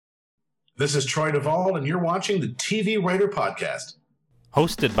This is Troy Duvall, and you're watching the TV Writer Podcast.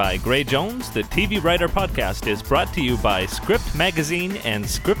 Hosted by Gray Jones, the TV Writer Podcast is brought to you by Script Magazine and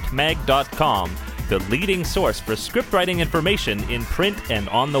ScriptMag.com, the leading source for script writing information in print and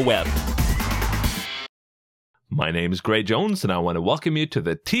on the web. My name is Gray Jones, and I want to welcome you to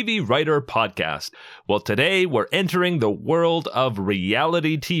the TV Writer Podcast. Well, today we're entering the world of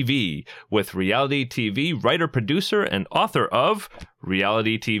reality TV with reality TV writer-producer and author of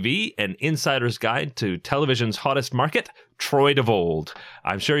Reality TV, An Insider's Guide to Television's Hottest Market, Troy Devold.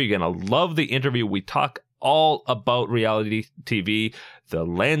 I'm sure you're going to love the interview. We talk all about reality TV, the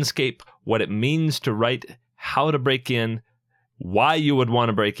landscape, what it means to write, how to break in, why you would want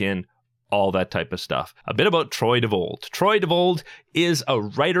to break in, all that type of stuff. A bit about Troy Devold. Troy Devold is a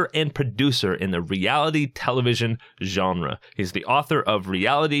writer and producer in the reality television genre. He's the author of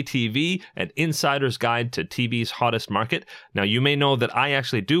Reality TV, An Insider's Guide to TV's Hottest Market. Now, you may know that I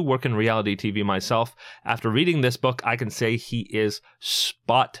actually do work in reality TV myself. After reading this book, I can say he is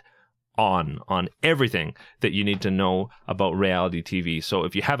spot on everything that you need to know about reality TV. So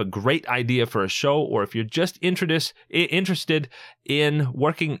if you have a great idea for a show, or if you're just interested in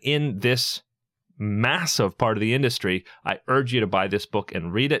working in this massive part of the industry, I urge you to buy this book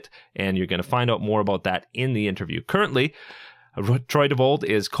and read it, and you're going to find out more about that in the interview. Currently, Troy Devold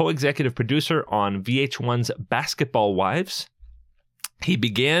is co-executive producer on VH1's Basketball Wives. He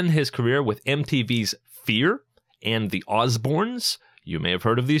began his career with MTV's Fear and The Osbournes. You may have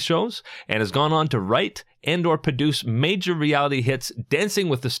heard of these shows, and has gone on to write and or produce major reality hits, Dancing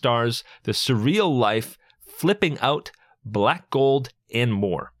with the Stars, The Surreal Life, Flipping Out, Black Gold, and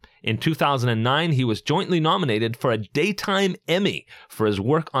more. In 2009, he was jointly nominated for a Daytime Emmy for his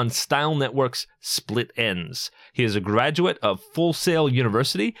work on Style Network's Split Ends. He is a graduate of Full Sail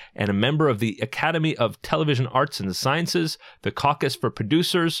University and a member of the Academy of Television Arts and Sciences, the Caucus for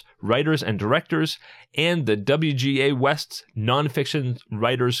Producers, Writers, and Directors, and the WGA West's Nonfiction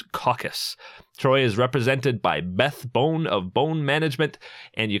Writers Caucus. Troy is represented by Beth Bone of Bone Management,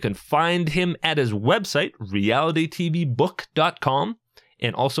 and you can find him at his website, realitytvbook.com.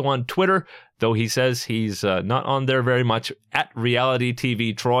 And also on Twitter, though he says he's not on there very much, at Reality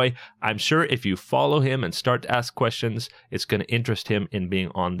TV Troy. I'm sure if you follow him and start to ask questions, it's going to interest him in being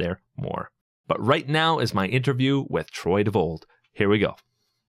on there more. But right now is my interview with Troy Devold. Here we go.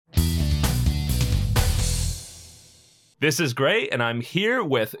 This is Gray, and I'm here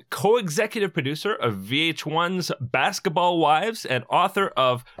with co-executive producer of VH1's Basketball Wives and author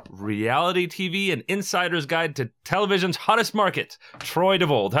of Reality TV, An Insider's Guide to Television's Hottest Market, Troy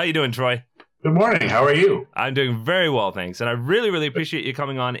Devold. How you doing, Troy? Good morning. How are you? I'm doing very well, thanks. And I really, really appreciate you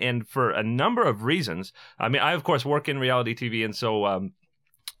coming on, and for a number of reasons. I mean, I, of course, work in reality TV, and so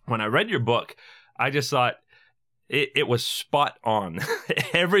when I read your book, I just thought it was spot on.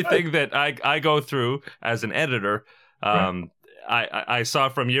 Everything that I go through as an editor, I saw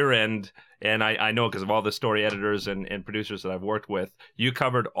from your end, and I know because of all the story editors and producers that I've worked with, you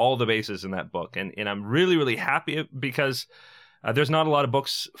covered all the bases in that book. And I'm really, really happy because there's not a lot of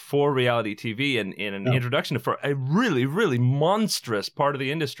books for reality TV and an introduction for a really, really monstrous part of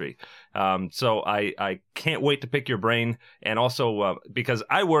the industry. So I can't wait to pick your brain. And also because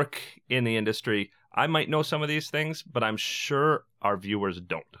I work in the industry, I might know some of these things, but I'm sure our viewers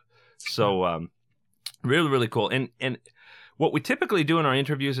don't. So really, really cool. And what we typically do in our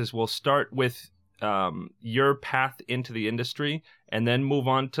interviews is we'll start with your path into the industry and then move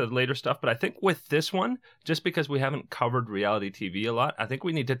on to later stuff. But I think with this one, just because we haven't covered reality TV a lot, I think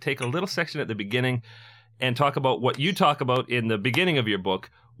we need to take a little section at the beginning and talk about what you talk about in the beginning of your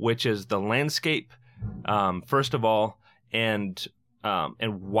book, which is the landscape, first of all, and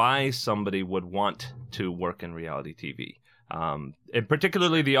why somebody would want to work in reality TV. And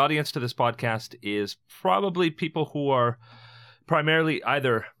particularly the audience to this podcast is probably people who are primarily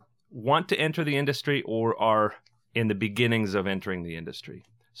either want to enter the industry or are in the beginnings of entering the industry.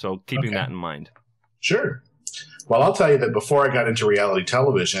 So keeping that in mind. Sure. Well, I'll tell you that before I got into reality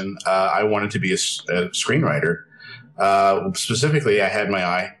television, I wanted to be a screenwriter. Specifically, I had my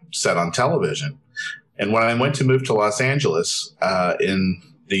eye set on television. And when I went to move to Los Angeles in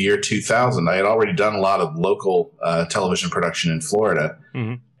the year 2000, I had already done a lot of local television production in Florida,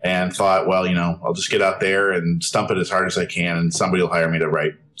 and thought, well, I'll just get out there and stump it as hard as I can, and somebody will hire me to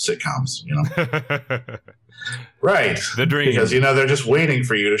write sitcoms, Right. The dream. Because, they're just waiting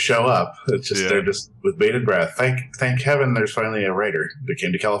for you to show up. It's just, they're just with bated breath. Thank heaven there's finally a writer that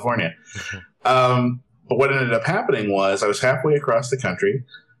came to California. But what ended up happening was I was halfway across the country.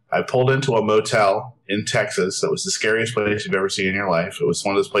 I pulled into a motel in Texas that was the scariest place you've ever seen in your life. It was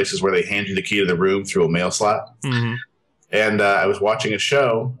one of those places where they hand you the key to the room through a mail slot. And I was watching a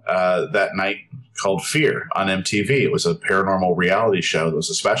show that night called Fear on MTV. It was a paranormal reality show. That was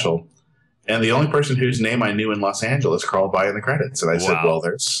a special. And the only person whose name I knew in Los Angeles crawled by in the credits. And I said, well,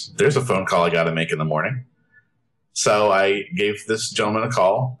 there's a phone call I got to make in the morning. So I gave this gentleman a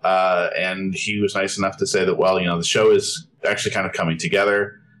call, and he was nice enough to say that, well, the show is actually kind of coming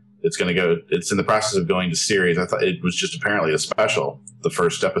together. It's in the process of going to series. I thought it was just apparently a special, the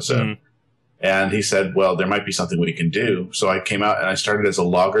first episode. Mm-hmm. And he said, well, there might be something we can do. So I came out and I started as a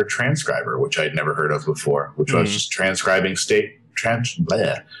logger transcriber, which I'd never heard of before, which was just transcribing tape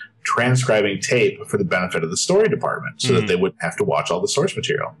for the benefit of the story department so that they wouldn't have to watch all the source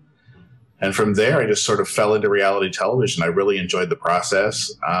material. And from there, I just sort of fell into reality television. I really enjoyed the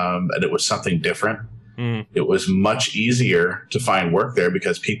process, and it was something different. It was much easier to find work there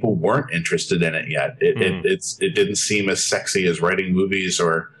because people weren't interested in it yet. It didn't seem as sexy as writing movies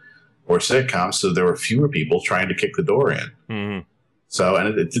or sitcoms, so there were fewer people trying to kick the door in. So,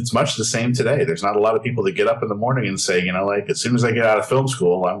 and it's much the same today. There's not a lot of people that get up in the morning and say, like, as soon as I get out of film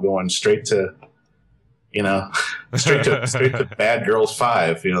school, I'm going straight to, straight to Bad Girls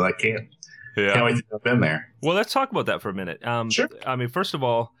 5. I can't wait to jump in there. Well, let's talk about that for a minute. Sure. I mean, first of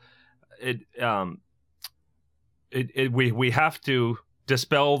all, we have to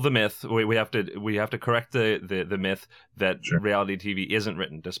dispel the myth. We have to correct the myth that reality TV isn't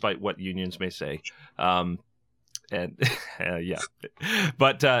written, despite what unions may say. Tell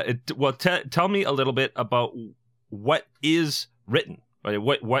me a little bit about what is written.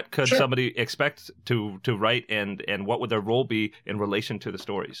 What could somebody expect to write, and what would their role be in relation to the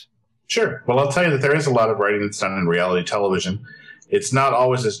stories? Sure. Well, I'll tell you that there is a lot of writing that's done in reality television. It's not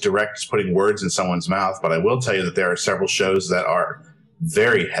always as direct as putting words in someone's mouth, but I will tell you that there are several shows that are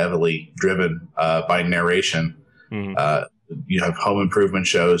very heavily driven by narration. You have home improvement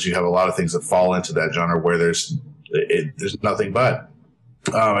shows. You have a lot of things that fall into that genre where there's nothing but.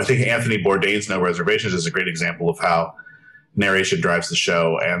 I think Anthony Bourdain's No Reservations is a great example of how narration drives the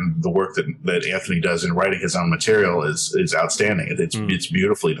show, and the work that Anthony does in writing his own material is outstanding. It's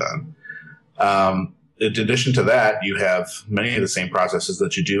beautifully done. In addition to that, you have many of the same processes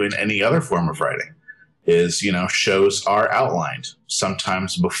that you do in any other form of writing. Shows are outlined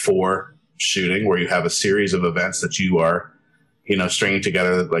sometimes before shooting, where you have a series of events that you are, stringing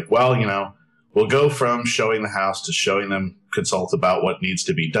together. Like, well, we'll go from showing the house to showing them consult about what needs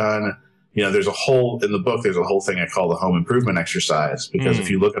to be done. There's a whole thing I call the home improvement exercise, because if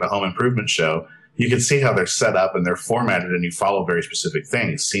you look at a home improvement show, you can see how they're set up and they're formatted, and you follow very specific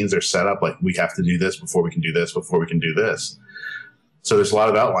things. Scenes are set up like, we have to do this before we can do this, before we can do this. So there's a lot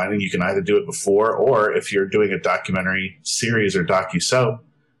of outlining. You can either do it before, or if you're doing a documentary series or docu-soap,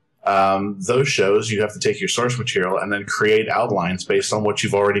 those shows, you have to take your source material and then create outlines based on what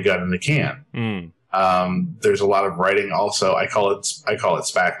you've already got in the can. There's a lot of writing also. I call it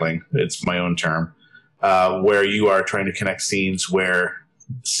spackling. It's my own term, where you are trying to connect scenes where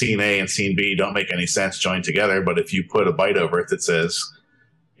scene A and scene B don't make any sense joined together. But if you put a bite over it that says,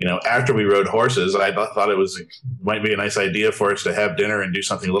 after we rode horses, I thought might be a nice idea for us to have dinner and do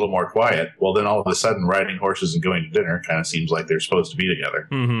something a little more quiet. Well, then all of a sudden, riding horses and going to dinner kind of seems like they're supposed to be together.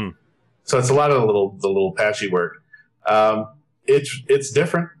 So it's a lot of the little patchy work. It's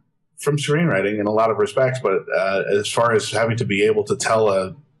different from screenwriting in a lot of respects, but as far as having to be able to tell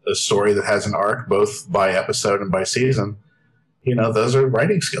a story that has an arc, both by episode and by season, those are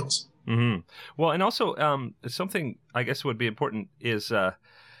writing skills. Well, and also something I guess would be important is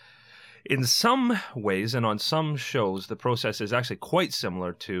in some ways and on some shows, the process is actually quite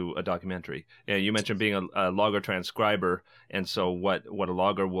similar to a documentary. You mentioned being a logger transcriber, and so what a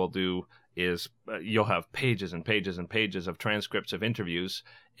logger will do is you'll have pages and pages and pages of transcripts of interviews,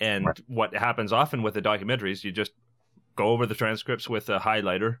 and what happens often with the documentaries, you just go over the transcripts with a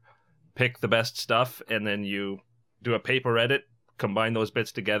highlighter, pick the best stuff, and then you do a paper edit, combine those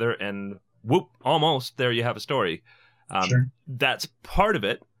bits together, and whoop, almost there you have a story. That's part of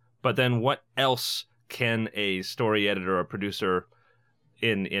it. But then what else can a story editor or producer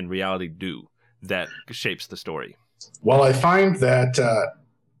in reality do that shapes the story? Well, I find that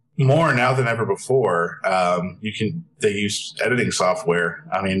more now than ever before, they use editing software.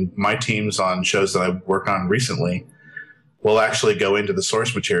 I mean, my teams on shows that I've worked on recently will actually go into the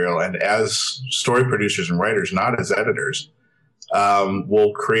source material, and as story producers and writers, not as editors,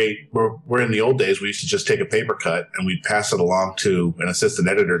 we'll create, we're in the old days, we used to just take a paper cut and we'd pass it along to an assistant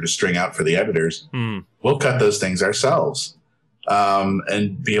editor to string out for the editors. We'll cut those things ourselves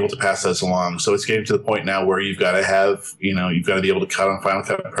and be able to pass those along. So it's getting to the point now where you've got to have, you've got to be able to cut on Final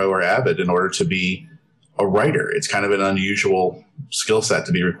Cut Pro or Avid in order to be a writer. It's kind of an unusual skill set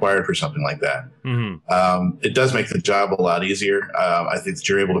to be required for something like that. It does make the job a lot easier. I think that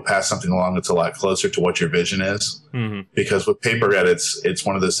you're able to pass something along that's a lot closer to what your vision is. Because with paper edits, it's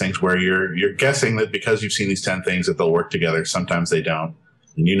one of those things where you're guessing that because you've seen these 10 things that they'll work together. Sometimes they don't.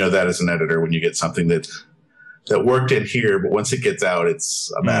 And you know that as an editor when you get something that worked in here, but once it gets out,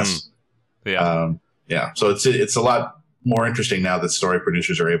 it's a mess. So it's a lot more interesting now that story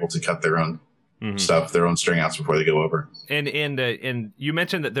producers are able to cut their own stuff, their own string outs before they go over. And you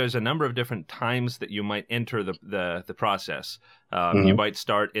mentioned that there's a number of different times that you might enter the process. You might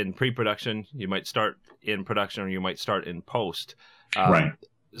start in pre-production, you might start in production, or you might start in post. Right.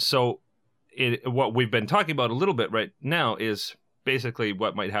 So what we've been talking about a little bit right now is basically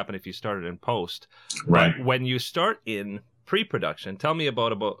what might happen if you started in post. Right. But when you start in pre-production, tell me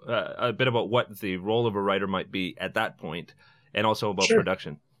about a bit about what the role of a writer might be at that point, and also about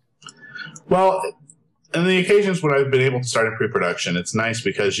production. Well, in the occasions when I've been able to start in pre-production, it's nice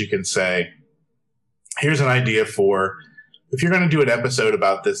because you can say, here's an idea for, if you're going to do an episode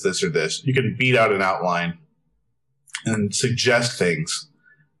about this, this, or this, you can beat out an outline and suggest things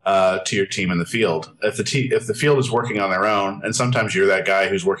to your team in the field. If the field is working on their own, and sometimes you're that guy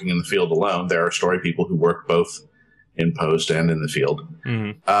who's working in the field alone, there are story people who work both in post and in the field,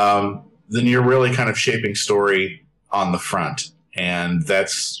 then you're really kind of shaping story on the front. And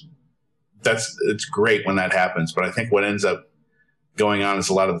it's great when that happens. But I think what ends up going on is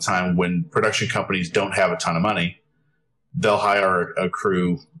a lot of the time when production companies don't have a ton of money, they'll hire a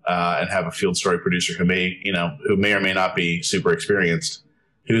crew and have a field story producer who may or may not be super experienced,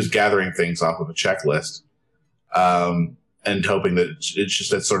 who's gathering things off of a checklist, and hoping that it's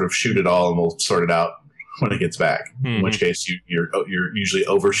just that sort of shoot it all and we'll sort it out when it gets back. In which case you're usually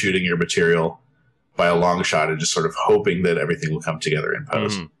overshooting your material by a long shot and just sort of hoping that everything will come together in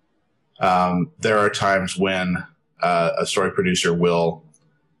post. There are times when a story producer will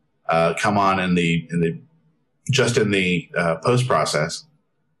come on in the post process,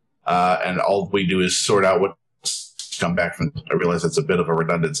 and all we do is sort out what's come back from. I realize it's a bit of a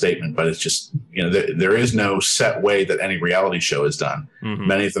redundant statement, but it's just there is no set way that any reality show is done.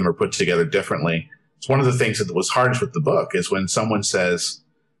 Many of them are put together differently. It's one of the things that was hardest with the book is when someone says,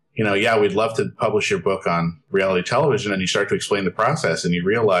 yeah, we'd love to publish your book on reality television. And you start to explain the process and you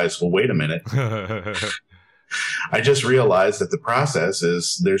realize, well, wait a minute. I just realized that the process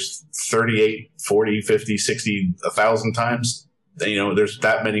is there's 38, 40, 50, 60, 1,000 times, there's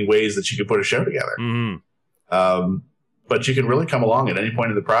that many ways that you could put a show together. But you can really come along at any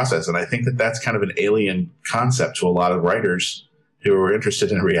point in the process. And I think that that's kind of an alien concept to a lot of writers who are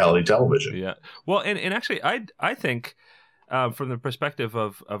interested in reality television. Yeah. Well, and actually, I think from the perspective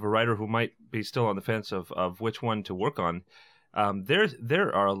of a writer who might be still on the fence of which one to work on,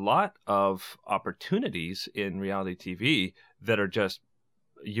 there are a lot of opportunities in reality TV that are just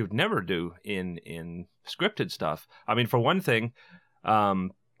you'd never do in scripted stuff. I mean, for one thing,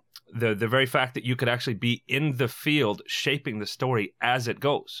 the very fact that you could actually be in the field shaping the story as it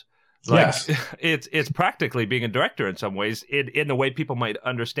goes. Yes. It's practically being a director in some ways, in the way people might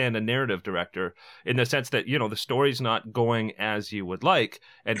understand a narrative director, in the sense that, the story's not going as you would like,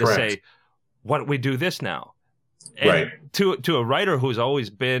 and to say, why don't we do this now? And right. To a writer who's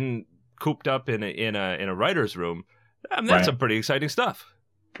always been cooped up in a writer's room, that's some pretty exciting stuff.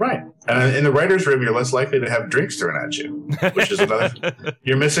 Right. And in the writer's room, you're less likely to have drinks thrown at you, which is another,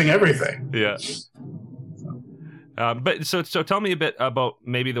 you're missing everything. Yeah. But so tell me a bit about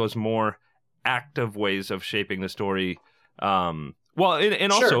maybe those more active ways of shaping the story. And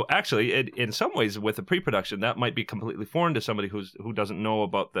also actually in some ways with the pre-production that might be completely foreign to somebody who doesn't know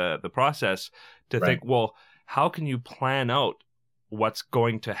about the process to think, well, how can you plan out what's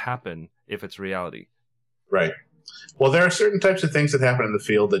going to happen if it's reality? Right. Well, there are certain types of things that happen in the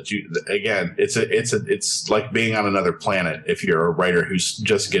field that it's like being on another planet if you're a writer who's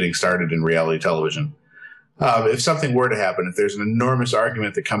just getting started in reality television. If something were to happen, if there's an enormous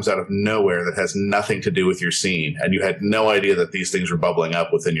argument that comes out of nowhere that has nothing to do with your scene, and you had no idea that these things were bubbling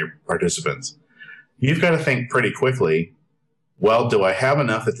up within your participants, you've got to think pretty quickly, well, do I have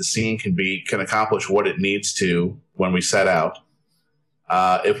enough that the scene can accomplish what it needs to when we set out?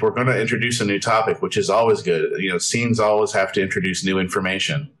 If we're going to introduce a new topic, which is always good, scenes always have to introduce new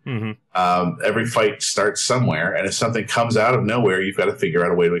information. Every fight starts somewhere, and if something comes out of nowhere, you've got to figure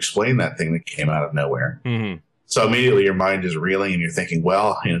out a way to explain that thing that came out of nowhere. So immediately your mind is reeling, and you're thinking,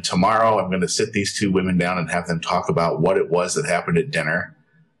 well, tomorrow I'm going to sit these two women down and have them talk about what it was that happened at dinner.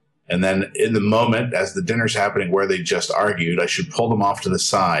 And then in the moment, as the dinner's happening where they just argued, I should pull them off to the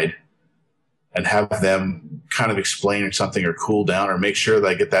side and have them kind of explain something or cool down or make sure that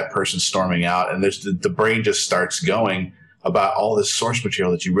I get that person storming out. And the brain just starts going about all this source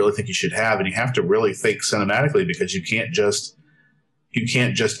material that you really think you should have. And you have to really think cinematically, because you can't just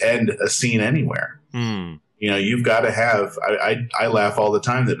end a scene anywhere. You've got to have, I laugh all the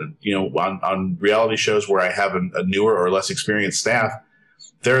time that, on reality shows where I have a newer or less experienced staff,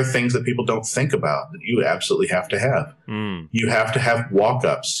 there are things that people don't think about that you absolutely have to have. You have to have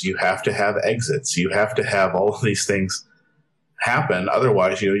walk-ups. You have to have exits. You have to have all of these things happen.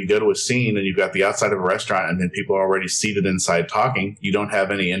 Otherwise, you go to a scene and you've got the outside of a restaurant and then people are already seated inside talking. You don't have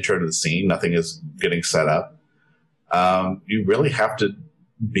any intro to the scene. Nothing is getting set up. You really have to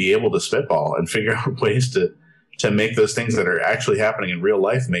be able to spitball and figure out ways to make those things that are actually happening in real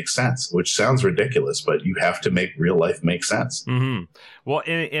life make sense, which sounds ridiculous, but you have to make real life make sense. Well,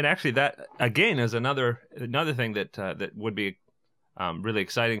 and actually that, again, is another thing that would be really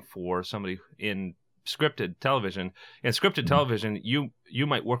exciting for somebody in scripted television. In scripted television, you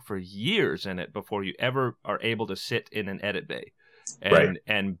might work for years in it before you ever are able to sit in an edit bay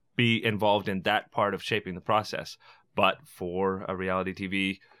and be involved in that part of shaping the process. But for a reality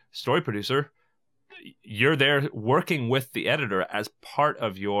TV story producer, you're there working with the editor as part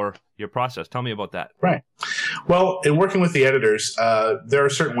of your process. Tell me about that. Right. Well, in working with the editors, there are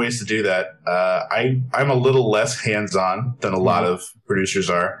certain ways to do that. I'm a little less hands-on than a lot of producers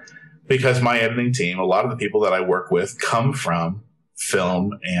are, because my editing team, a lot of the people that I work with, come from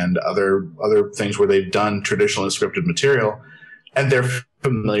film and other things where they've done traditional and scripted material, and they're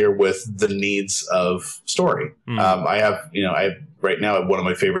familiar with the needs of story. I have right now one of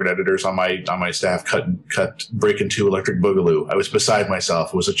my favorite editors on my staff cut Breakin' 2 Electric Boogaloo. I was beside myself.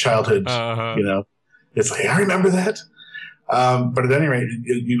 It was a childhood, it's like, I remember that. But at any rate,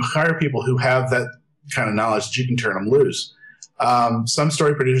 you hire people who have that kind of knowledge that you can turn them loose. Some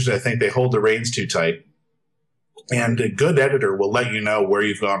story producers, I think they hold the reins too tight, and a good editor will let you know where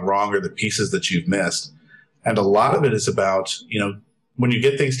you've gone wrong or the pieces that you've missed. And a lot of it is about, when you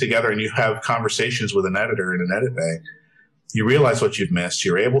get things together and you have conversations with an editor in an edit bay, you realize what you've missed.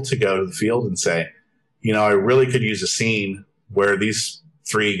 You're able to go to the field and say, I really could use a scene where these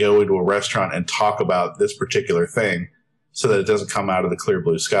three go into a restaurant and talk about this particular thing so that it doesn't come out of the clear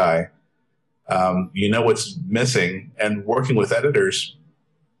blue sky. What's missing. And working with editors,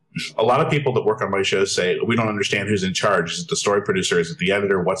 a lot of people that work on my shows say, we don't understand who's in charge. Is it the story producer? Is it the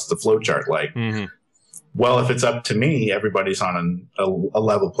editor? What's the flow chart like? Well, if it's up to me, everybody's on a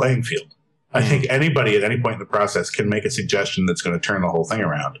level playing field. I think anybody at any point in the process can make a suggestion that's going to turn the whole thing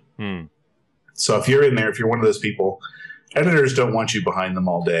around. So if you're in there, if you're one of those people, editors don't want you behind them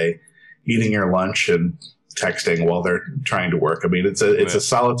all day, eating your lunch and texting while they're trying to work. I mean, it's a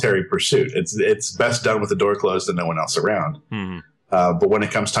solitary pursuit. It's best done with the door closed and no one else around. But when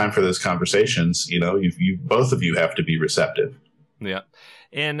it comes time for those conversations, you both of you have to be receptive. Yeah.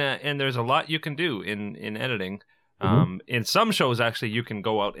 And there's a lot you can do in editing. In some shows, actually, you can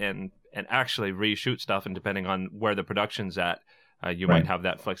go out and actually reshoot stuff, and depending on where the production's at, you might have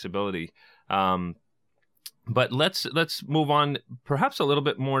that flexibility. But let's move on, perhaps a little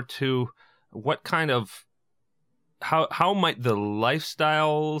bit more to what kind of how might the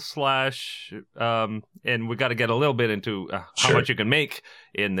lifestyle / and we got to get a little bit into how much you can make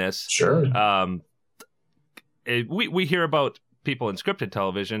in this. Sure. We hear about people in scripted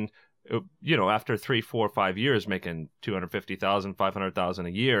television, after 3, 4, 5 years making $250,000, $500,000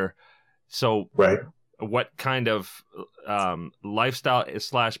 a year. So what kind of lifestyle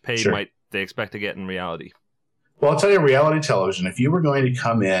 / pay might they expect to get in reality? Well, I'll tell you, reality television, if you were going to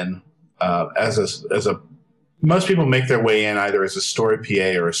come in as a most people make their way in either as a story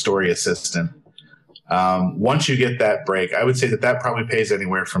PA or a story assistant. Once you get that break, I would say that probably pays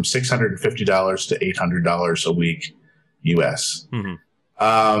anywhere from $650 to $800 a week US.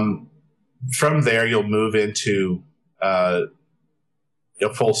 From there, you'll move into a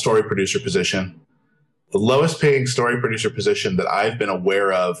full story producer position. The lowest paying story producer position that I've been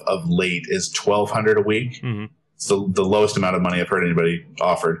aware of late is $1,200 a week. It's the lowest amount of money I've heard anybody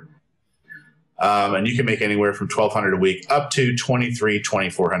offered. And you can make anywhere from $1,200 a week up to $2,300,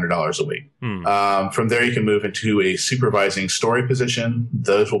 $2,400 a week. From there, you can move into a supervising story position.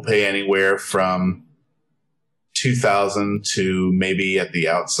 Those will pay anywhere from $2,000 to maybe at the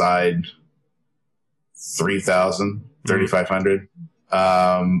outside $3,000, $3,500.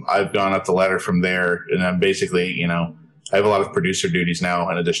 I've gone up the ladder from there, and I'm basically, I have a lot of producer duties now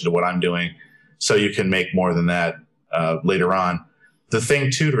in addition to what I'm doing, so you can make more than that later on. The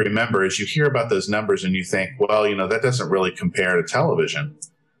thing, too, to remember is you hear about those numbers and you think, well, that doesn't really compare to television.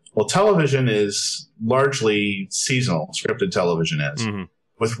 Well, television is largely seasonal, scripted television is.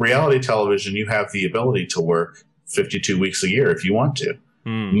 With reality television, you have the ability to work 52 weeks a year if you want to.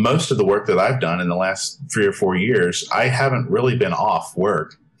 Most of the work that I've done in the last 3 or 4 years, I haven't really been off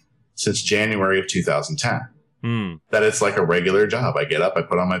work since January of 2010. That it's like a regular job. I get up, I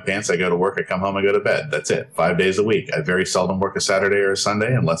put on my pants, I go to work, I come home, I go to bed. That's it. 5 days a week. I very seldom work a Saturday or a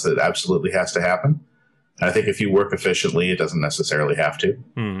Sunday unless it absolutely has to happen. And I think if you work efficiently, it doesn't necessarily have to.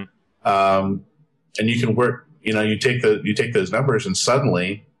 And you can work, you take those numbers and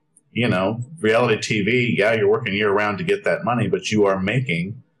suddenly, reality TV, yeah, you're working year round to get that money, but you are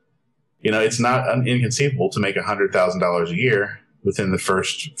making, it's not inconceivable to make $100,000 a year within the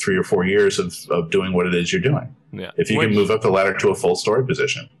first 3 or 4 years of doing what it is you're doing. Yeah. If you can move up the ladder to a full story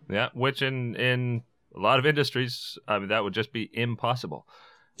position. Yeah. Which in a lot of industries, that would just be impossible.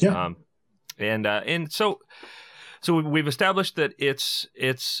 Yeah. And so we've established that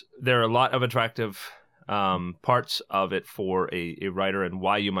there are a lot of attractive parts of it for a writer and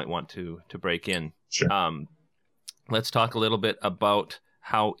why you might want to break in. Sure. Let's talk a little bit about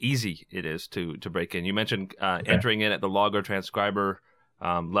how easy it is to break in. You mentioned entering in at the logger transcriber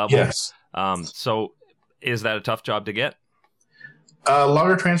level. Yes. So is that a tough job to get?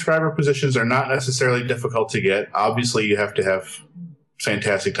 Logger transcriber positions are not necessarily difficult to get. Obviously, you have to have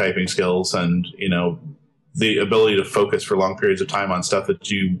fantastic typing skills and, the ability to focus for long periods of time on stuff that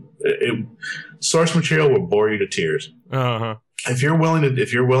source material will bore you to tears. Uh-huh. If you're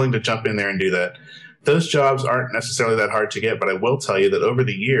willing to jump in there and do that, those jobs aren't necessarily that hard to get. But I will tell you that over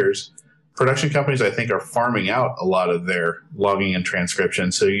the years, production companies, I think, are farming out a lot of their logging and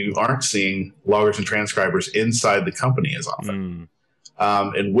transcription. So you aren't seeing loggers and transcribers inside the company as often.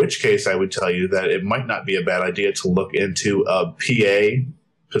 In which case, I would tell you that it might not be a bad idea to look into a PA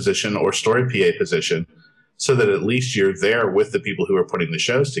position or story PA position so that at least you're there with the people who are putting the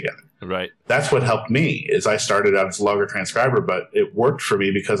shows together. Right. That's what helped me. Is I started out as a logger transcriber, but it worked for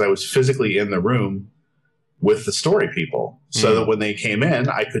me because I was physically in the room with the story people, so that when they came in,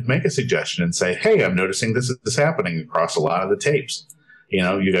 I could make a suggestion and say, "Hey, I'm noticing this is happening across a lot of the tapes.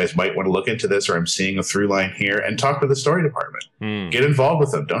 You guys might want to look into this, or I'm seeing a through line here," and talk to the story department. Get involved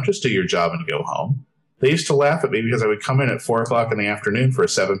with them. Don't just do your job and go home. They used to laugh at me because I would come in at 4 o'clock in the afternoon for a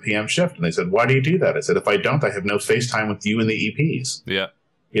 7 p.m. shift. And they said, "Why do you do that?" I said, "If I don't, I have no FaceTime with you and the EPs." Yeah.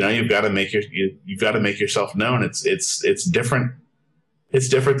 You've got to make yourself known. It's different. It's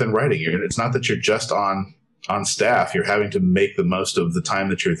different than writing. It's not that you're just on staff. You're having to make the most of the time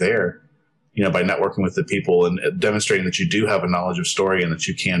that you're there, by networking with the people and demonstrating that you do have a knowledge of story and that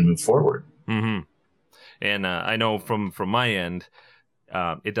you can move forward. Mm-hmm. And I know from my end,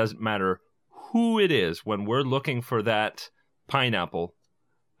 it doesn't matter who it is when we're looking for that pineapple.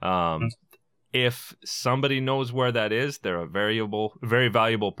 If somebody knows where that is, they're a very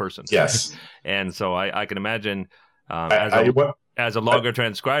valuable person. Yes. And so I can imagine as a logger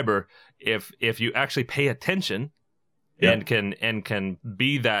transcriber, if you actually pay attention and can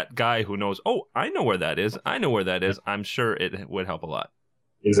be that guy who knows, "Oh, I know where that is. I know where that is," I'm sure it would help a lot.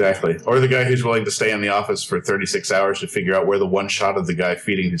 Exactly. Or the guy who's willing to stay in the office for 36 hours to figure out where the one shot of the guy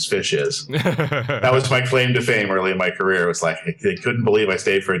feeding his fish is. That was my claim to fame early in my career. It was like, they couldn't believe I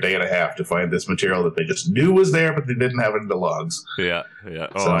stayed for a day and a half to find this material that they just knew was there, but they didn't have it in the logs. Yeah.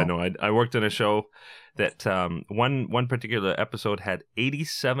 Oh, so, I know. I worked in a show that one particular episode had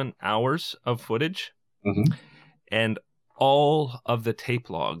 87 hours of footage, and all of the tape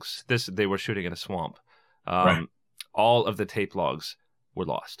logs, they were shooting in a swamp, right. All of the tape logs were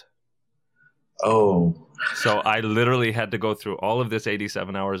lost. Oh. So I literally had to go through all of this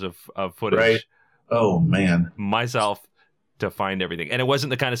 87 hours of footage. Right. Oh, man. Myself to find everything. And it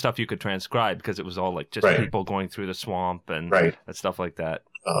wasn't the kind of stuff you could transcribe because it was all like just people going through the swamp and stuff like that.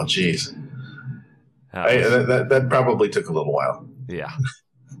 Oh, geez. That probably took a little while. Yeah.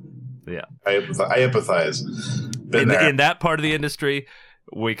 Yeah. I empathize. In that part of the industry,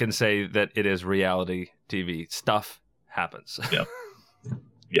 we can say that it is reality TV. Stuff happens. Yeah.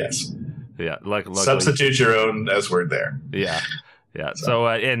 Yes. Yeah. Luckily, substitute your own S word there. Yeah. Yeah. So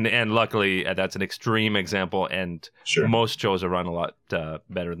and luckily that's an extreme example, and most shows are run a lot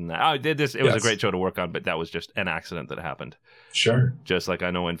better than that. I did this. It was a great show to work on, but that was just an accident that happened. Sure. Just like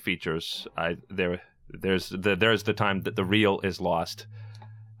I know in features, there's the time that the reel is lost,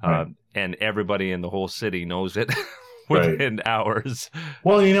 and everybody in the whole city knows it. Within hours.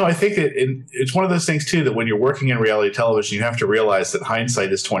 Well, I think that it's one of those things too that when you're working in reality television, you have to realize that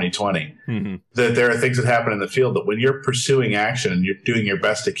hindsight is 20/20. Mm-hmm. That there are things that happen in the field that when you're pursuing action and you're doing your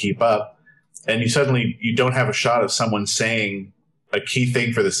best to keep up, and you don't have a shot of someone saying a key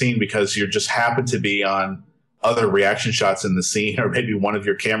thing for the scene because you just happen to be on other reaction shots in the scene, or maybe one of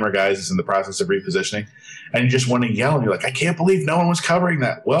your camera guys is in the process of repositioning, and you just want to yell, and you're like, I can't believe no one was covering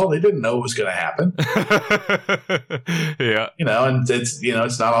that. Well, they didn't know it was going to happen. Yeah. And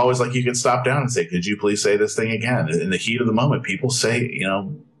it's not always like you can stop down and say, could you please say this thing again? In the heat of the moment, people say,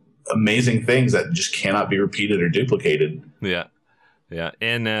 amazing things that just cannot be repeated or duplicated. Yeah. Yeah.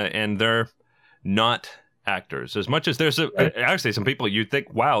 And they're not actors as much as there's actually some people you'd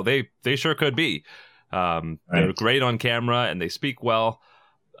think, wow, they sure could be. They're great on camera and they speak well.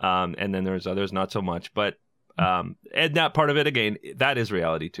 And then there's others not so much, but and that part of it, again, that is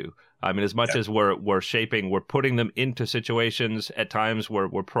reality too. I mean, as much as we're shaping, we're putting them into situations at times where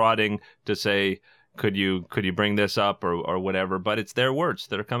we're prodding to say, could you bring this up or whatever, but it's their words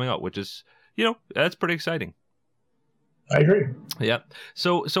that are coming out, which is, that's pretty exciting. I agree. Yeah.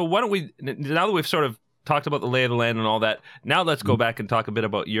 So why don't we, now that we've sort of talked about the lay of the land and all that, now let's go back and talk a bit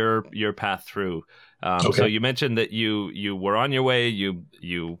about your path through. Okay. So you mentioned that you were on your way,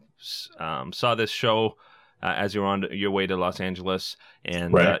 you saw this show as you were on your way to Los Angeles,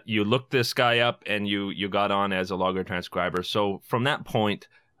 and you looked this guy up and you got on as a logger transcriber. So from that point,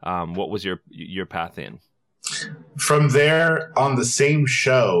 what was your path in? From there, on the same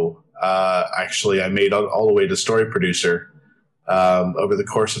show, actually, I made all the way to story producer over the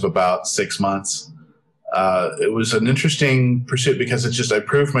course of about 6 months. It was an interesting pursuit because I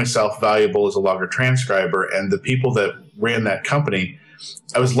proved myself valuable as a logger transcriber, and the people that ran that company,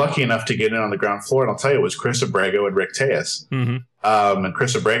 I was lucky enough to get in on the ground floor, and I'll tell you, it was Chris Abrego and Rick Tejas. Mm-hmm. And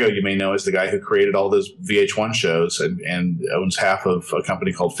Chris Abrego, you may know, is the guy who created all those VH1 shows and owns half of a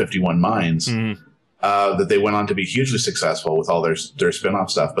company called 51 Minds. Mm-hmm. That they went on to be hugely successful with all their spinoff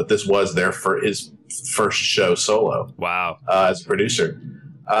stuff. But this was his first show solo. Wow. As a producer.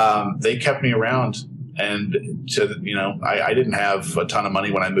 They kept me around. And I didn't have a ton of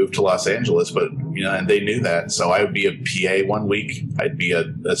money when I moved to Los Angeles, but and they knew that. So I would be a PA one week, I'd be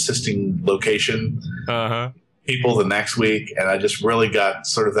assisting location people the next week, and I just really got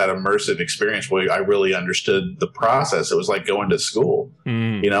sort of that immersive experience where I really understood the process. It was like going to school,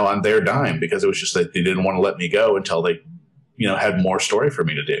 on their dime, because it was just that they didn't want to let me go until they, had more story for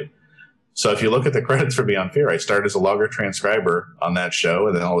me to do. So if you look at the credits for Beyond Fear, I started as a logger transcriber on that show,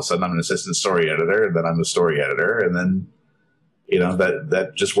 and then all of a sudden I'm an assistant story editor, and then I'm a story editor, and then,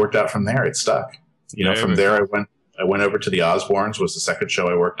 that just worked out from there. It stuck. From there I went over to the Osbournes, was the second show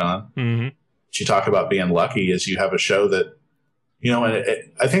I worked on. Mm-hmm. What you talk about being lucky is you have a show that,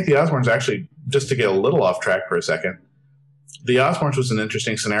 I think the Osbournes actually, just to get a little off track for a second, the Osbournes was an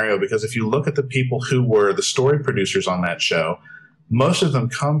interesting scenario because if you look at the people who were the story producers on that show, most of them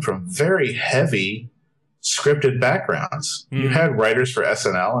come from very heavy scripted backgrounds. Mm. You had writers for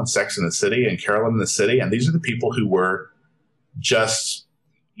SNL and Sex and the City and Carolyn in the City, and these are the people who were just,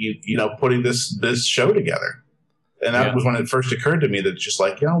 putting this show together. And that was when it first occurred to me that just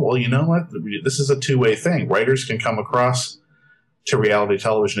like, well, you know what? This is a two-way thing. Writers can come across to reality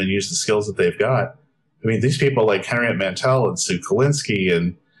television and use the skills that they've got. I mean, these people like Henriette Mantel and Sue Kalinsky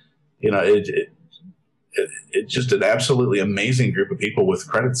and, it's just an absolutely amazing group of people with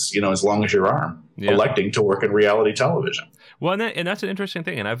credits, as long as your arm, electing to work in reality television. Well, and that's an interesting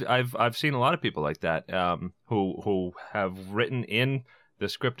thing, and I've seen a lot of people like that who have written in the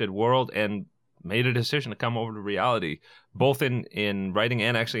scripted world and made a decision to come over to reality, both in writing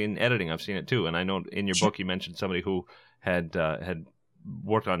and actually in editing. I've seen it too, and I know in your book you mentioned somebody who had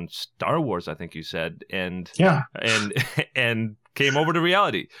worked on Star Wars, I think you said, and came over to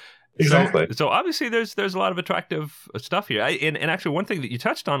reality. Exactly. So obviously there's a lot of attractive stuff here. And actually one thing that you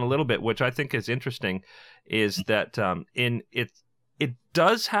touched on a little bit, which I think is interesting, is that it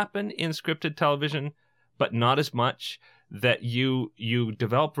does happen in scripted television, but not as much, that you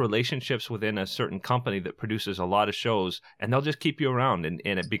develop relationships within a certain company that produces a lot of shows, and they'll just keep you around, and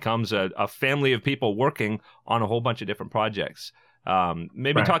it becomes a family of people working on a whole bunch of different projects.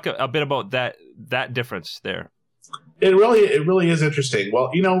 Maybe talk a bit about that difference there. It really is interesting.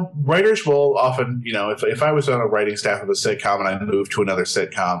 Well, writers will often, if I was on a writing staff of a sitcom and I moved to another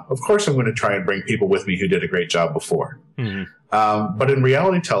sitcom, of course I'm going to try and bring people with me who did a great job before. Mm-hmm. But in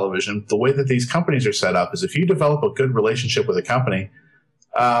reality television, the way that these companies are set up is if you develop a good relationship with a company,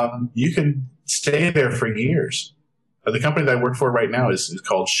 you can stay there for years. The company that I work for right now is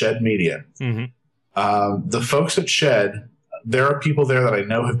called Shed Media. Mm-hmm. The folks at Shed, there are people there that I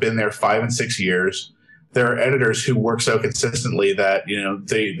know have been there 5 and 6 years. There are editors who work so consistently that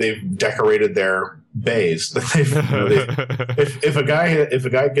they've decorated their bays. If a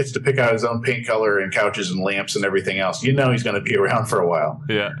guy gets to pick out his own paint color and couches and lamps and everything else, he's going to be around for a while.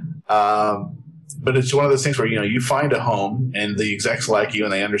 Yeah. But it's one of those things where you find a home and the execs like you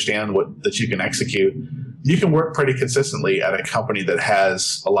and they understand that you can execute. you can work pretty consistently at a company that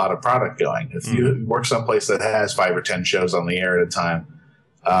has a lot of product going. If you work someplace that has 5 or 10 shows on the air at a time,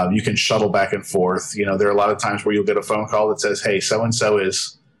 you can shuttle back and forth. You know, there are a lot of times where you'll get a phone call that says, hey, so-and-so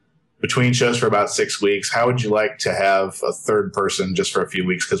is between shows for about 6 weeks. How would you like to have a third person just for a few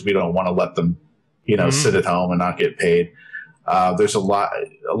weeks? Because we don't want to let them, you know, sit at home and not get paid. There's a lot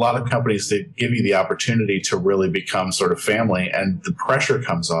of companies that give you the opportunity to really become sort of family, and the pressure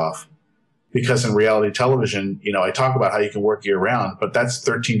comes off because in reality television, you know, I talk about how you can work year round, but that's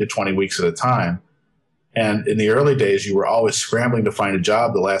 13 to 20 weeks at a time. And in the early days, you were always scrambling to find a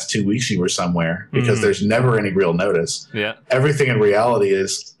job the last 2 weeks you were somewhere because there's never any real notice. Yeah. Everything in reality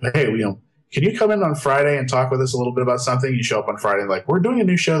is, hey, you know, can you come in on Friday and talk with us a little bit about something? You show up on Friday and like, we're doing a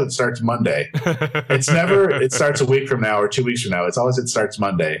new show that starts Monday. It's never, it starts a week from now or 2 weeks from now. It's always, it starts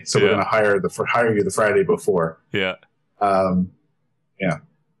Monday. So we're going to hire you the Friday before. Yeah.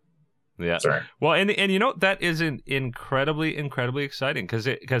 Yeah. Sorry. Well, and you know, that is incredibly exciting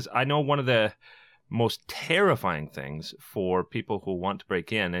because I know one of the most terrifying things for people who want to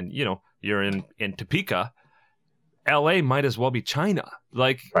break in, and you know, you're in Topeka, LA might as well be China.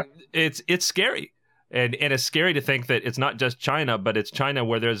 Like it's scary. And it's scary to think that it's not just China, but it's China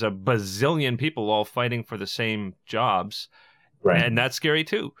where there's a bazillion people all fighting for the same jobs. Right. And that's scary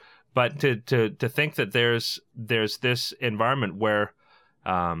too. But to think that there's this environment where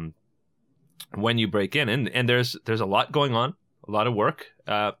when you break in and there's a lot going on, a lot of work,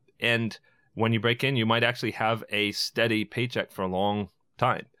 and when you break in, you might actually have a steady paycheck for a long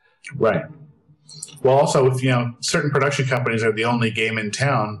time. Right. Well, also, if, you know, certain production companies are the only game in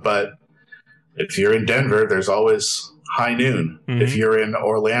town, but if you're in Denver, there's always High Noon. If you're in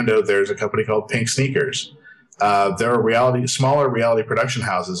Orlando, there's a company called Pink Sneakers. There are smaller reality production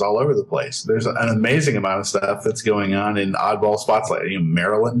houses all over the place. There's an amazing amount of stuff that's going on in oddball spots like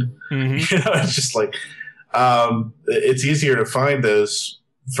Maryland. You know, it's just like it's easier to find those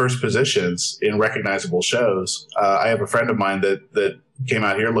first positions in recognizable shows. I have a friend of mine that came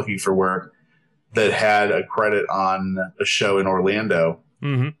out here looking for work that had a credit on a show in Orlando,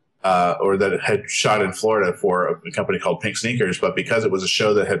 or that had shot in Florida for a company called Pink Sneakers. But because it was a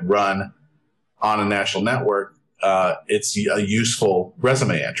show that had run on a national network, it's a useful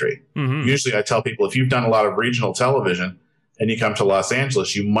resume entry. Usually I tell people, if you've done a lot of regional television and you come to Los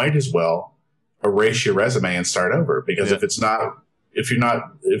Angeles, you might as well erase your resume and start over, because if it's not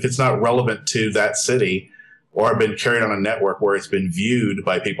relevant to that city or been carried on a network where it's been viewed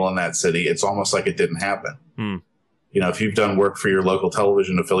by people in that city, it's almost like it didn't happen. You know, if you've done work for your local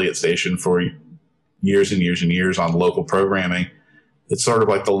television affiliate station for years and years and years on local programming, it's sort of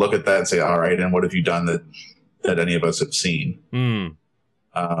like they'll look at that and say, all right, and what have you done that any of us have seen?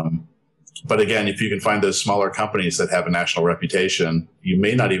 But again, if you can find those smaller companies that have a national reputation, you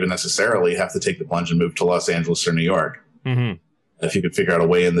may not even necessarily have to take the plunge and move to Los Angeles or New York. If you could figure out a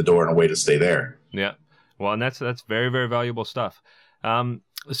way in the door and a way to stay there. Yeah. Well, and that's very, very valuable stuff.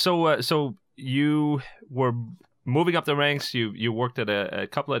 So you were moving up the ranks. You worked at a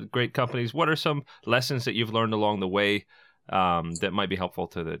couple of great companies. What are some lessons that you've learned along the way that might be helpful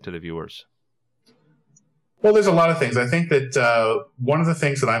to the viewers? Well, there's a lot of things. I think that one of the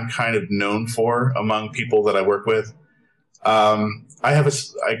things that I'm kind of known for among people that I work with,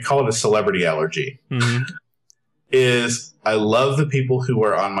 I call it a celebrity allergy. Is I love the people who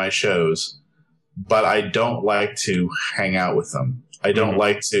are on my shows, but I don't like to hang out with them. I don't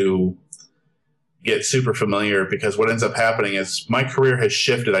like to get super familiar, because what ends up happening is my career has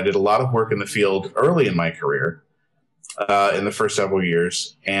shifted. I did a lot of work in the field early in my career, in the first several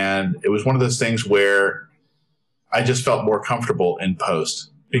years. And it was one of those things where I just felt more comfortable in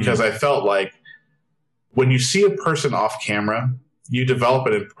post, because I felt like when you see a person off camera, you develop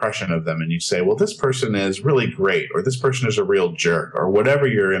an impression of them and you say, well, this person is really great, or this person is a real jerk, or whatever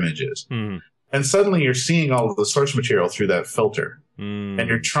your image is. And suddenly you're seeing all of the source material through that filter. And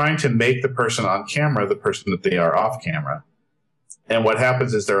you're trying to make the person on camera the person that they are off camera. And what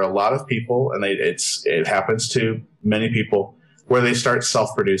happens is there are a lot of people, and it happens to many people, where they start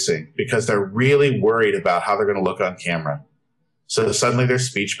self-producing because they're really worried about how they're going to look on camera. So suddenly their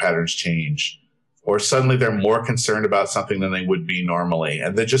speech patterns change, or suddenly they're more concerned about something than they would be normally.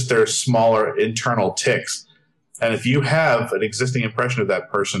 And they're smaller internal tics. And if you have an existing impression of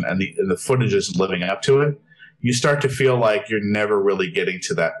that person and the footage is living up to it, you start to feel like you're never really getting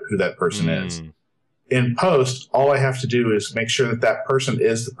to who that person is. In post, all I have to do is make sure that person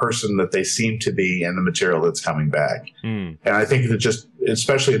is the person that they seem to be in the material that's coming back. And I think that just,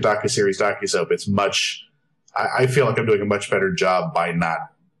 especially a docuseries, docusoap, I feel like I'm doing a much better job by not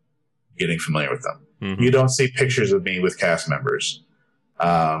getting familiar with them. You don't see pictures of me with cast members.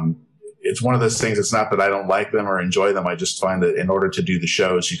 it's one of those things. It's not that I don't like them or enjoy them. I just find that in order to do the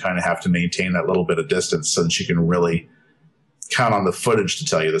shows, you kind of have to maintain that little bit of distance so that you can really count on the footage to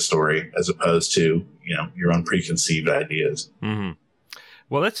tell you the story, as opposed to, you know, your own preconceived ideas. Mm-hmm.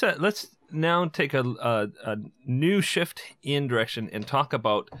 Well, let's now take a new shift in direction and talk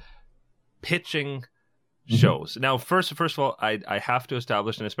about pitching shows. Now, first of all, I have to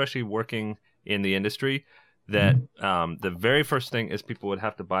establish, and especially working in the industry, that the very first thing is people would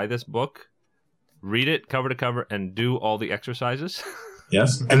have to buy this book, read it cover to cover, and do all the exercises.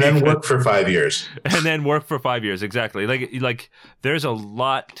 Yes, and then work for 5 years. And then work for 5 years, exactly. Like there's a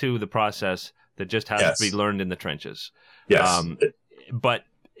lot to the process that just has to be learned in the trenches. Yes, but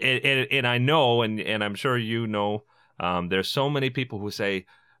and I know, and I'm sure you know, there's so many people who say,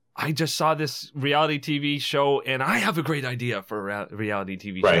 I just saw this reality TV show and I have a great idea for a reality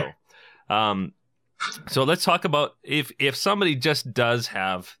TV show. So let's talk about if somebody just does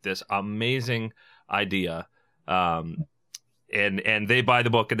have this amazing idea, and they buy the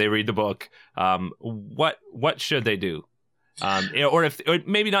book and they read the book, what should they do? Or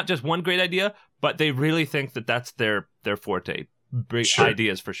maybe not just one great idea, but they really think that that's their forte,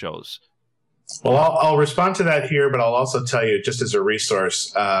 ideas for shows. Well, I'll respond to that here, but I'll also tell you, just as a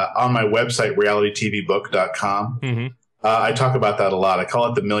resource, on my website, realitytvbook.com, I talk about that a lot. I call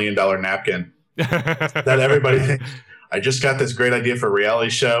it the $1 million napkin. That everybody thinks, I just got this great idea for a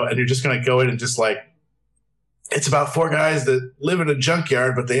reality show, and you're just going to go in and just like, it's about 4 guys that live in a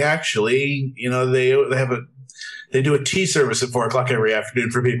junkyard, but they actually, you know, they do a tea service at 4:00 every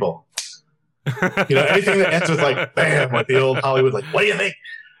afternoon for people. You know, anything that ends with like, bam, like the old Hollywood, like, what do you think?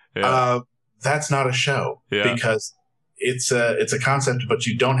 Yeah. That's not a show, because it's a concept, but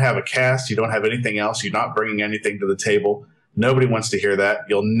you don't have a cast. You don't have anything else. You're not bringing anything to the table. Nobody wants to hear that.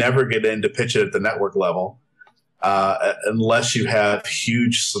 You'll never get in to pitch it at the network level unless you have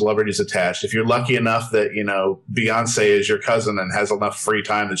huge celebrities attached. If you're lucky enough that, you know, Beyonce is your cousin and has enough free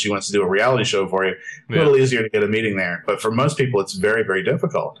time that she wants to do a reality show for you, a little easier to get a meeting there. But for most people, it's very, very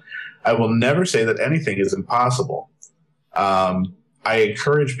difficult. I will never say that anything is impossible. I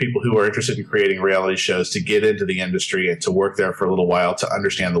encourage people who are interested in creating reality shows to get into the industry and to work there for a little while to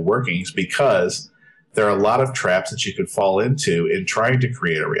understand the workings, because there are a lot of traps that you could fall into in trying to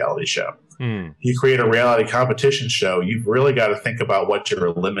create a reality show. You create a reality competition show, you've really got to think about what your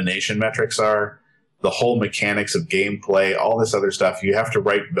elimination metrics are, the whole mechanics of gameplay, all this other stuff. You have to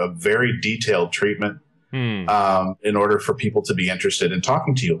write a very detailed treatment in order for people to be interested in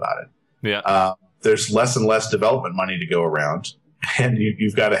talking to you about it. There's less and less development money to go around. And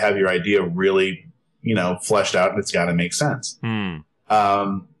you've got to have your idea really, you know, fleshed out, and it's got to make sense.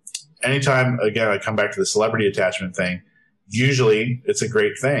 Anytime, again, I come back to the celebrity attachment thing, usually it's a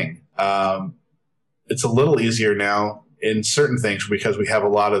great thing. It's a little easier now in certain things because we have a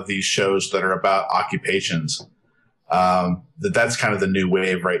lot of these shows that are about occupations. That's kind of the new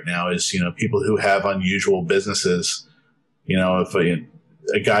wave right now is, you know, people who have unusual businesses. You know, if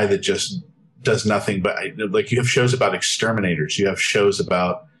a guy that just does nothing but, like, you have shows about exterminators. You have shows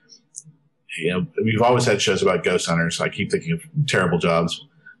about, you know, we've always had shows about ghost hunters. I keep thinking of terrible jobs.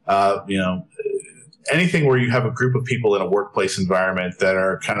 You know, anything where you have a group of people in a workplace environment that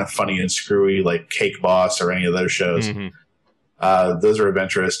are kind of funny and screwy, like Cake Boss or any of those shows. Those are of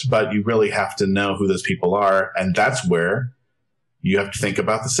interest, but you really have to know who those people are. And that's where you have to think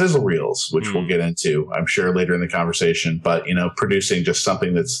about the sizzle reels, which we'll get into, I'm sure, later in the conversation. But, you know, producing just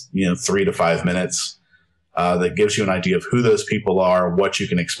something that's, you know, 3 to 5 minutes that gives you an idea of who those people are, what you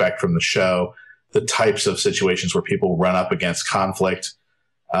can expect from the show, the types of situations where people run up against conflict.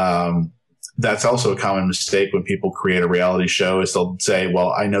 That's also a common mistake when people create a reality show is they'll say,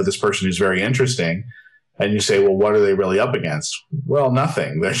 well, I know this person who's very interesting. And you say, well, what are they really up against? Well,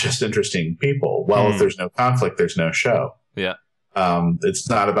 nothing. They're just interesting people. Well, if there's no conflict, there's no show. Yeah. It's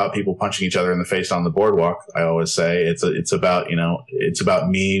not about people punching each other in the face on the boardwalk. I always say it's about, you know, it's about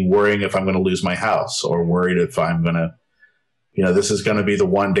me worrying if I'm going to lose my house, or worried if I'm going to, you know, this is going to be the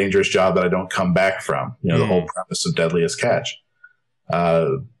one dangerous job that I don't come back from. You know, the whole premise of Deadliest Catch.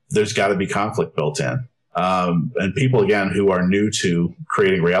 There's got to be conflict built in. And people, again, who are new to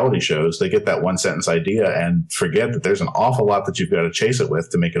creating reality shows, they get that one sentence idea and forget that there's an awful lot that you've got to chase it with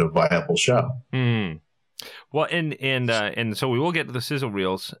to make it a viable show. Well, and so we will get to the sizzle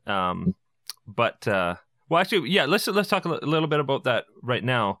reels. But actually, yeah, let's talk a little bit about that right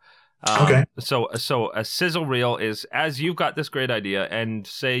now. Okay. So a sizzle reel is, as you've got this great idea, and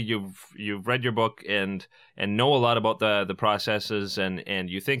say you've read your book and know a lot about the processes, and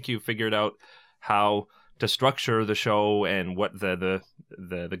you think you've figured out how to structure the show and what the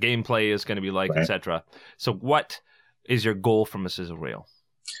gameplay is going to be like, etc. So what is your goal from a sizzle reel?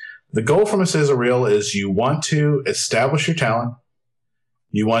 The goal from a sizzle reel is you want to establish your talent.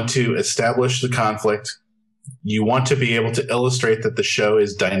 You want to establish the conflict. You want to be able to illustrate that the show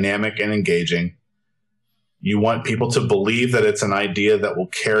is dynamic and engaging. You want people to believe that it's an idea that will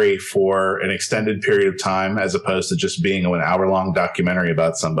carry for an extended period of time as opposed to just being an hour-long documentary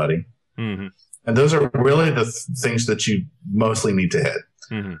about somebody. Mm-hmm. And those are really the things that you mostly need to hit.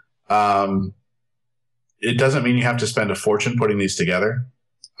 Mm-hmm. It doesn't mean you have to spend a fortune putting these together.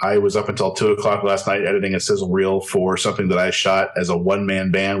 I was up until 2:00 last night editing a sizzle reel for something that I shot as a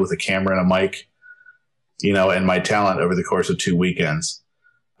one-man band with a camera and a mic, and my talent over the course of 2 weekends.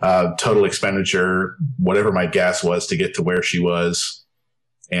 Total expenditure, whatever my gas was to get to where she was,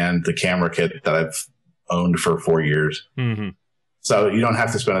 and the camera kit that I've owned for 4 years. Mm-hmm. So you don't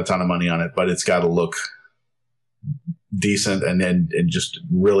have to spend a ton of money on it, but it's got to look decent and just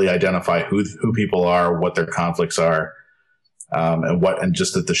really identify who people are, what their conflicts are, and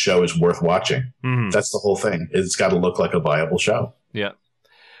just that the show is worth watching. Mm-hmm. That's the whole thing. It's got to look like a viable show. Yeah.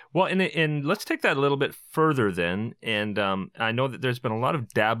 Well, and let's take that a little bit further then. And I know that there's been a lot of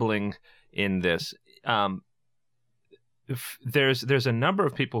dabbling in this. There's a number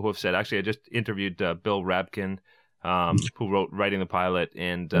of people who have said, actually, I just interviewed Bill Rabkin, who wrote Writing the Pilot.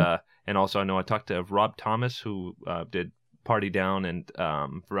 And also I know I talked to Rob Thomas, who did Party Down and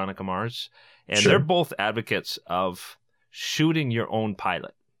Veronica Mars. And They're both advocates of shooting your own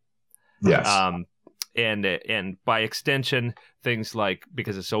pilot. Yes. And by extension, things like,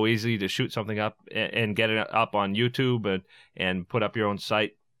 because it's so easy to shoot something up and get it up on YouTube and put up your own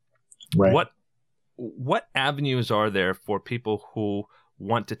site. Right. What avenues are there for people who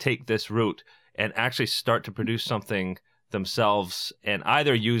want to take this route and actually start to produce something themselves and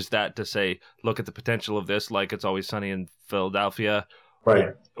either use that to say, look at the potential of this, like It's Always Sunny in Philadelphia,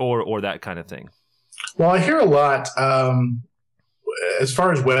 right, or that kind of thing? Well, I hear a lot. As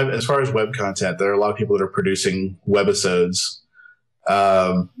far as web content, there are a lot of people that are producing webisodes.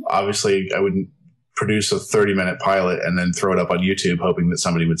 Obviously, I wouldn't produce a 30-minute pilot and then throw it up on YouTube hoping that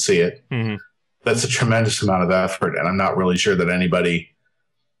somebody would see it. Mm-hmm. That's a tremendous amount of effort, and I'm not really sure that anybody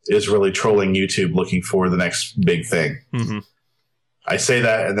is really trolling YouTube looking for the next big thing. Mm-hmm. I say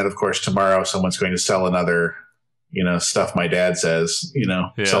that, and then, of course, tomorrow someone's going to sell another, stuff my dad says,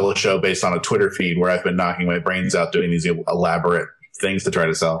 sell a show based on a Twitter feed where I've been knocking my brains out doing these elaborate things to try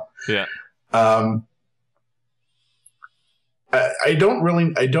to sell. Yeah. I don't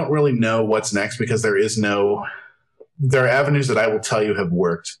really know what's next because there are avenues that I will tell you have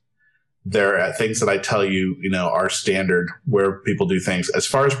worked. There are things that I tell you, are standard where people do things. As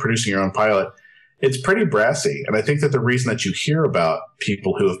far as producing your own pilot, it's pretty brassy. And I think that the reason that you hear about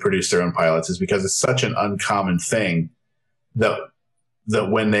people who have produced their own pilots is because it's such an uncommon thing that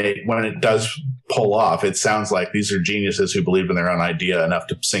when it does pull off, it sounds like these are geniuses who believed in their own idea enough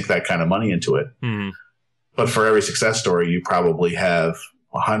to sink that kind of money into it. Mm-hmm. But for every success story, you probably have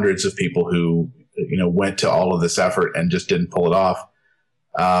hundreds of people who, went to all of this effort and just didn't pull it off.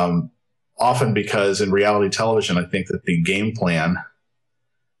 Often because in reality television, I think that the game plan,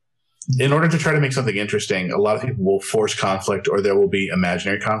 in order to try to make something interesting, a lot of people will force conflict or there will be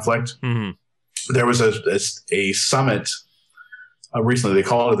imaginary conflict. Mm-hmm. There was a summit recently. They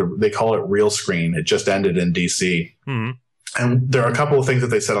call it Real Screen. It just ended in DC. Mm-hmm. And there are a couple of things that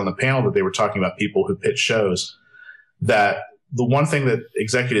they said on the panel that they were talking about people who pitch shows, that the one thing that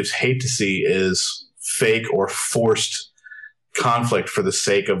executives hate to see is fake or forced conflict for the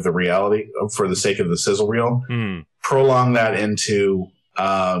sake of the reality, for the sake of the sizzle reel. Mm. Prolong that into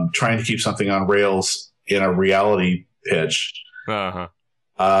trying to keep something on rails in a reality pitch. Uh-huh.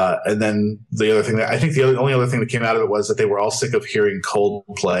 And then the other thing that I think the only other thing that came out of it was that they were all sick of hearing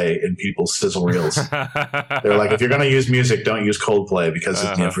Coldplay in people's sizzle reels. They're like, if you're going to use music, don't use Coldplay because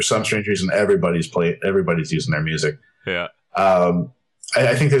for some strange reason everybody's using their music. Yeah.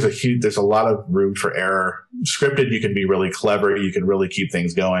 I think there's a lot of room for error. Scripted, you can be really clever. You can really keep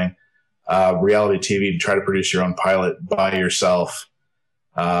things going. Reality TV, to try to produce your own pilot by yourself,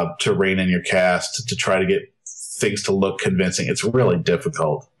 to rein in your cast, to try to get things to look convincing. It's really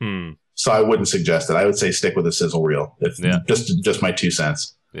difficult. Hmm. So I wouldn't suggest it. I would say stick with a sizzle reel. Just my 2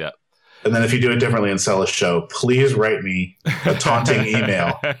 cents. Yeah. And then if you do it differently and sell a show, please write me a taunting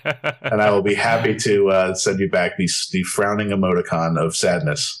email, and I will be happy to send you back the frowning emoticon of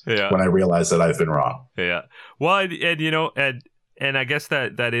sadness when I realize that I've been wrong. Yeah. Well, and I guess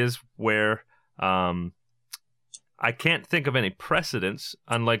that is where I can't think of any precedents,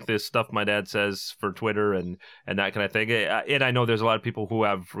 unlike this stuff my dad says for Twitter and that kind of thing. And I know there's a lot of people who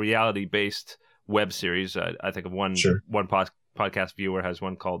have reality-based web series. I think of one podcast viewer has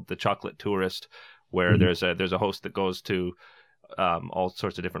one called The Chocolate Tourist, where there's a host that goes to all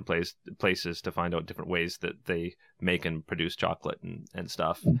sorts of different places to find out different ways that they make and produce chocolate and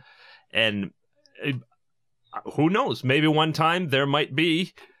stuff. And who knows? Maybe one time there might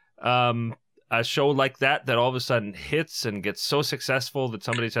be a show like that all of a sudden hits and gets so successful that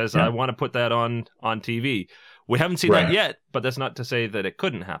somebody says, I want to put that on TV. We haven't seen that yet, but that's not to say that it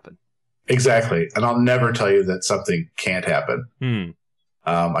couldn't happen. Exactly. And I'll never tell you that something can't happen.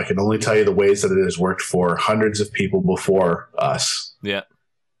 I can only tell you the ways that it has worked for hundreds of people before us. Yeah.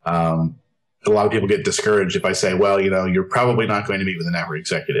 A lot of people get discouraged if I say, well, you're probably not going to meet with an network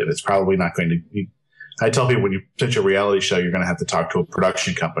executive. It's probably not going to. I tell people when you pitch a reality show, you're going to have to talk to a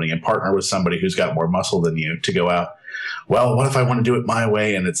production company and partner with somebody who's got more muscle than you to go out. Well, what if I want to do it my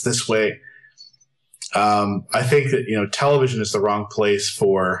way and it's this way? I think that, television is the wrong place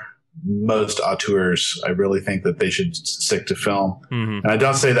for most auteurs. I really think that they should stick to film. And I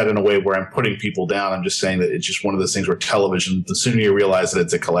don't say that in a way where I'm putting people down. I'm just saying that it's just one of those things where television, the sooner you realize that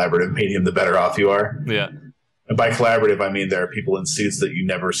it's a collaborative medium, the better off you are. Yeah. And by collaborative, I mean there are people in suits that you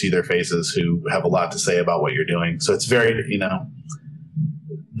never see their faces who have a lot to say about what you're doing. So it's very,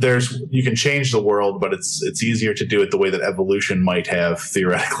 you can change the world, but it's easier to do it the way that evolution might have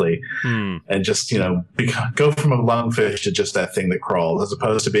theoretically, and just go from a lungfish to just that thing that crawls, as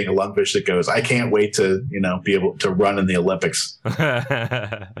opposed to being a lungfish that goes, I can't wait to be able to run in the Olympics.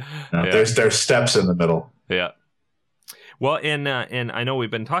 There's steps in the middle. Yeah. Well, and I know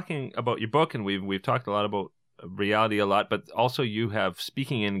we've been talking about your book, and we've talked a lot about reality a lot, but also you have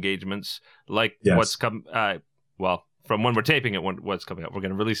speaking engagements like what's come. From when we're taping it, what's coming up. We're going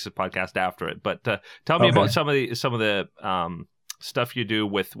to release the podcast after it. But tell me about some of the stuff you do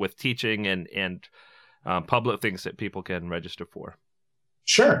with teaching and public things that people can register for.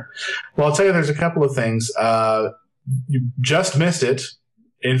 Sure. Well, I'll tell you, there's a couple of things. You just missed it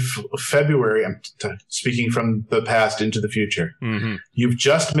in February. I'm speaking from the past into the future. You've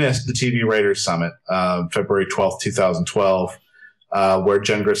just missed the TV Writers Summit, February 12th, 2012. Where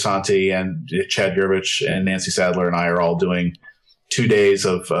Jen Grisanti and Chad Yurvich and Nancy Sadler and I are all doing 2 days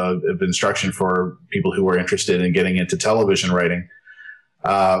of instruction for people who are interested in getting into television writing.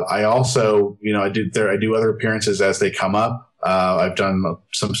 I also, I do other appearances as they come up. I've done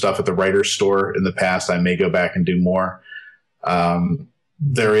some stuff at the Writer's Store in the past. I may go back and do more.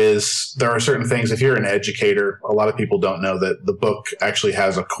 There are certain things. If you're an educator, a lot of people don't know that the book actually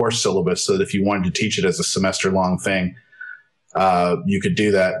has a course syllabus, so that if you wanted to teach it as a semester-long thing, you could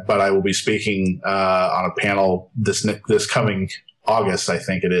do that. But I will be speaking on a panel this coming August, I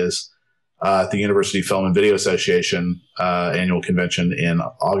think it is, at the University Film and Video Association annual convention in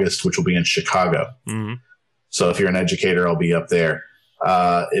August, which will be in Chicago. So if you're an educator, I'll be up there.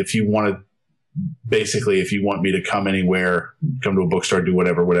 If you want me to come anywhere, come to a bookstore, do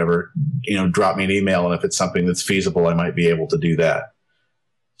whatever, drop me an email. And if it's something that's feasible, I might be able to do that.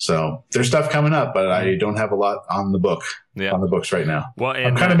 So there's stuff coming up, but I don't have a lot on the books right now. Well,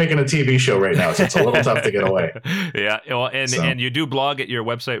 I'm kind of making a TV show right now, so it's a little tough to get away. Yeah. Well, and you do blog at your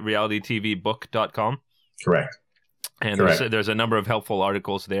website, realitytvbook.com. Correct. And there's a number of helpful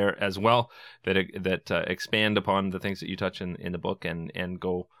articles there as well that expand upon the things that you touch in the book and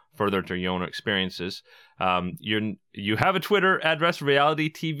go further to your own experiences. You have a Twitter address, Reality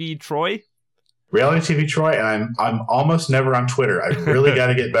TV Troy. Reality TV Troy, and I'm almost never on Twitter. I really got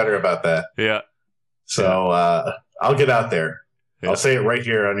to get better about that. Yeah. So I'll get out there. Yeah. I'll say it right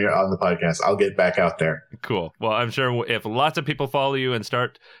here on the podcast. I'll get back out there. Cool. Well, I'm sure if lots of people follow you and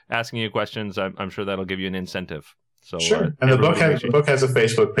start asking you questions, I'm sure that'll give you an incentive. So sure. And the book has a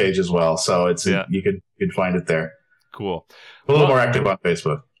Facebook page as well, so you can find it there. Cool. A little more active on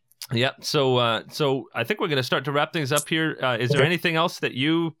Facebook. Yeah. So I think we're going to start to wrap things up here. Is there anything else that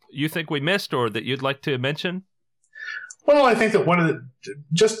you think we missed or that you'd like to mention? Well, I think that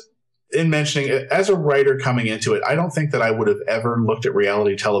just in mentioning it, as a writer coming into it, I don't think that I would have ever looked at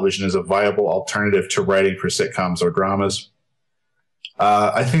reality television as a viable alternative to writing for sitcoms or dramas.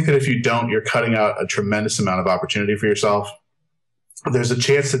 I think that if you don't, you're cutting out a tremendous amount of opportunity for yourself. There's a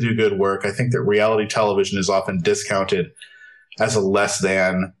chance to do good work. I think that reality television is often discounted as a less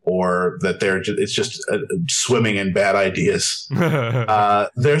than, or that it's just swimming in bad ideas.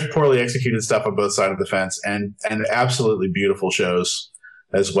 There's poorly executed stuff on both sides of the fence, and absolutely beautiful shows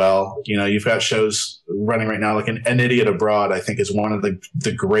as well. You've got shows running right now, like An Idiot Abroad, I think is one of the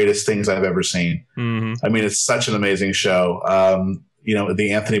greatest things I've ever seen. I mean, it's such an amazing show.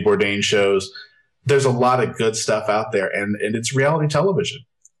 The Anthony Bourdain shows. There's a lot of good stuff out there, and it's reality television.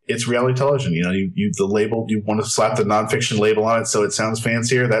 It's reality television. The label, you want to slap the nonfiction label on it so it sounds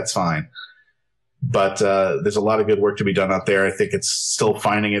fancier, that's fine. But there's a lot of good work to be done out there. I think it's still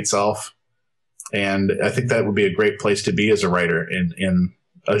finding itself. And I think that would be a great place to be as a writer in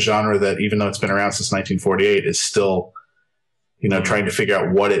a genre that, even though it's been around since 1948, is still, trying to figure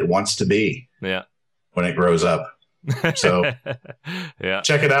out what it wants to be when it grows up. So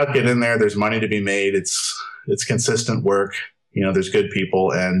check it out, get in there. There's money to be made. It's consistent work. There's good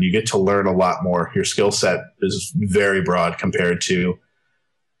people, and you get to learn a lot more. Your skill set is very broad compared to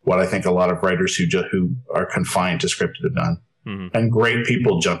what I think a lot of writers who are confined to scripted have done. Mm-hmm. And great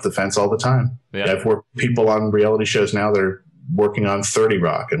people jump the fence all the time. Yeah. I've worked with people on reality shows now. They're working on 30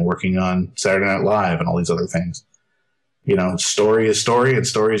 Rock and working on Saturday Night Live and all these other things. Story is story, and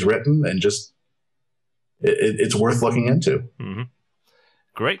story is written, and just it's worth looking into. Mm-hmm.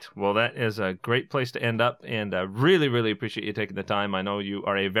 Great. Well, that is a great place to end up, and I really, really appreciate you taking the time. I know you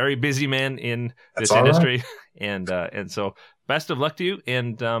are a very busy man in this industry, right. and so best of luck to you,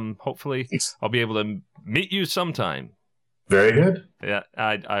 and hopefully I'll be able to meet you sometime. Very good. Yeah,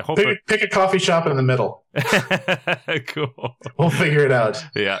 I hope pick a coffee shop in the middle. Cool. We'll figure it out.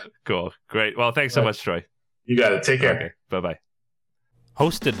 Yeah, cool. Great. Well, thanks so much, Troy. You got it. Take care. Okay. Bye-bye.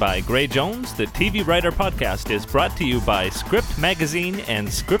 Hosted by Gray Jones, the TV Writer Podcast is brought to you by Script Magazine and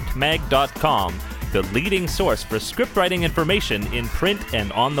ScriptMag.com, the leading source for script writing information in print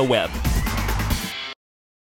and on the web.